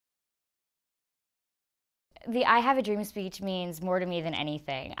The I Have a Dream speech means more to me than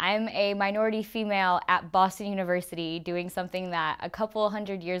anything. I'm a minority female at Boston University doing something that a couple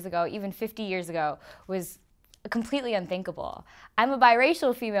hundred years ago, even 50 years ago, was completely unthinkable. I'm a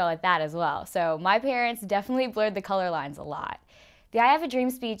biracial female at that as well, so my parents definitely blurred the color lines a lot. The I Have a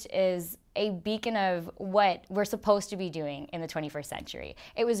Dream speech is a beacon of what we're supposed to be doing in the 21st century.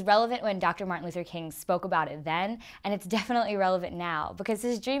 It was relevant when Dr. Martin Luther King spoke about it then, and it's definitely relevant now because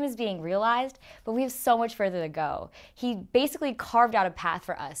his dream is being realized, but we have so much further to go. He basically carved out a path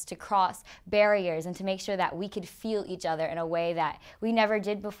for us to cross barriers and to make sure that we could feel each other in a way that we never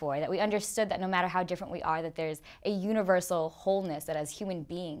did before, that we understood that no matter how different we are, that there's a universal wholeness that as human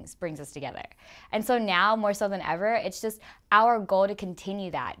beings brings us together. And so now, more so than ever, it's just our goal to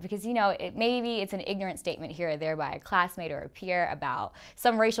continue that because, you know, maybe it's an ignorant statement here or there by a classmate or a peer about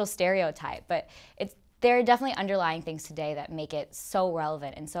some racial stereotype, but there are definitely underlying things today that make it so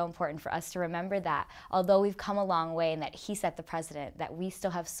relevant and so important for us to remember that although we've come a long way and that he set the precedent, that we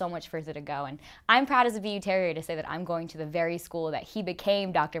still have so much further to go. And I'm proud as a BU Terrier to say that I'm going to the very school that he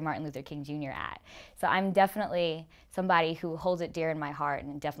became Dr. Martin Luther King Jr. at. So I'm definitely somebody who holds it dear in my heart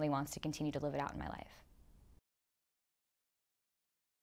and definitely wants to continue to live it out in my life.